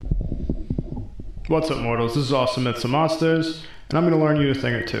What's up, mortals? This is Awesome Myths and Monsters, and I'm going to learn you a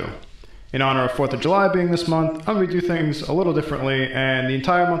thing or two. In honor of 4th of July being this month, I'm going to do things a little differently, and the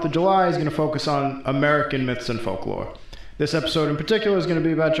entire month of July is going to focus on American myths and folklore. This episode in particular is going to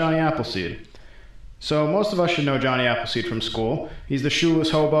be about Johnny Appleseed. So most of us should know Johnny Appleseed from school. He's the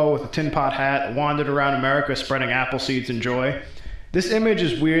shoeless hobo with a tin pot hat that wandered around America spreading apple seeds in joy. This image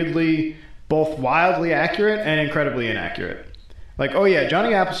is weirdly both wildly accurate and incredibly inaccurate. Like, oh yeah,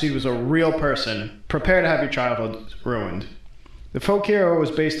 Johnny Appleseed was a real person. Prepare to have your childhood ruined. The folk hero was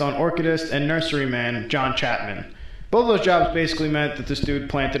based on orchidist and nurseryman John Chapman. Both of those jobs basically meant that this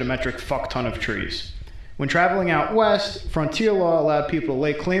dude planted a metric fuck ton of trees. When traveling out west, frontier law allowed people to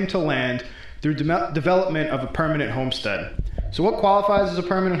lay claim to land through development of a permanent homestead. So what qualifies as a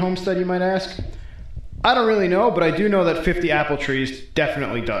permanent homestead, you might ask? I don't really know, but I do know that 50 apple trees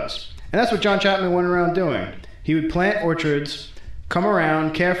definitely does. And that's what John Chapman went around doing. He would plant orchards, come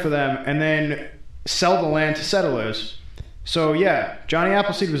around, care for them, and then sell the land to settlers. So yeah, Johnny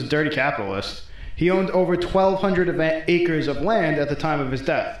Appleseed was a dirty capitalist. He owned over 1,200 acres of land at the time of his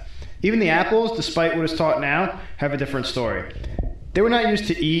death. Even the apples, despite what is taught now, have a different story. They were not used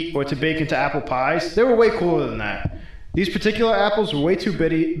to eat or to bake into apple pies. They were way cooler than that. These particular apples were way too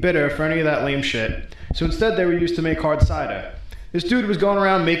bitter for any of that lame shit, so instead they were used to make hard cider. This dude was going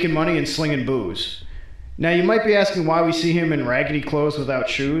around making money and slinging booze. Now, you might be asking why we see him in raggedy clothes without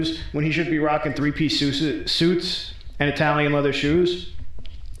shoes when he should be rocking three-piece suits and Italian leather shoes.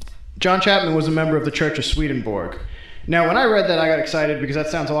 John Chapman was a member of the Church of Swedenborg. Now, when I read that, I got excited because that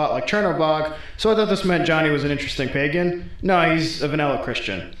sounds a lot like Chernobog, so I thought this meant Johnny was an interesting pagan. No, he's a vanilla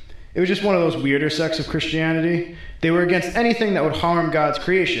Christian. It was just one of those weirder sects of Christianity. They were against anything that would harm God's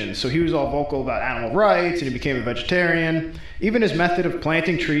creation, so he was all vocal about animal rights, and he became a vegetarian. Even his method of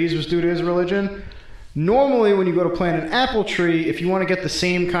planting trees was due to his religion. Normally, when you go to plant an apple tree, if you want to get the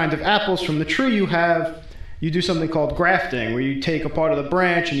same kind of apples from the tree you have, you do something called grafting, where you take a part of the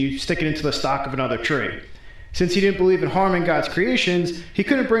branch and you stick it into the stock of another tree. Since he didn't believe in harming God's creations, he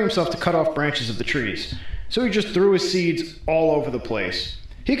couldn't bring himself to cut off branches of the trees. So he just threw his seeds all over the place.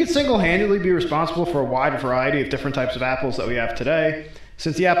 He could single-handedly be responsible for a wide variety of different types of apples that we have today,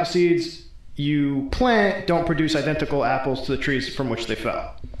 since the apple seeds you plant don't produce identical apples to the trees from which they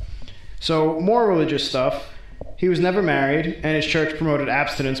fell. So, more religious stuff. He was never married, and his church promoted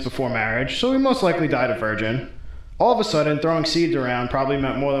abstinence before marriage, so he most likely died a virgin. All of a sudden, throwing seeds around probably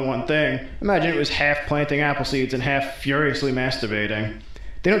meant more than one thing. Imagine it was half planting apple seeds and half furiously masturbating.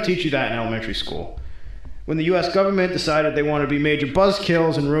 They don't teach you that in elementary school. When the U.S. government decided they wanted to be major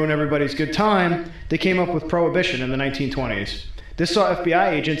buzzkills and ruin everybody's good time, they came up with prohibition in the 1920s. This saw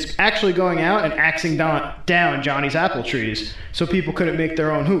FBI agents actually going out and axing down Johnny's apple trees so people couldn't make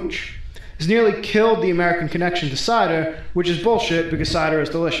their own hooch. This nearly killed the American connection to cider, which is bullshit because cider is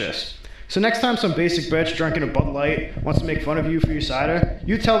delicious. So next time some basic bitch drinking a Bud Light wants to make fun of you for your cider,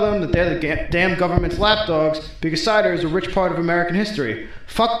 you tell them that they're the damn government's lapdogs because cider is a rich part of American history.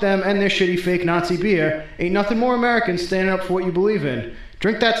 Fuck them and their shitty fake Nazi beer. Ain't nothing more American standing up for what you believe in.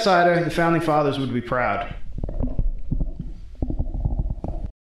 Drink that cider, the Founding Fathers would be proud.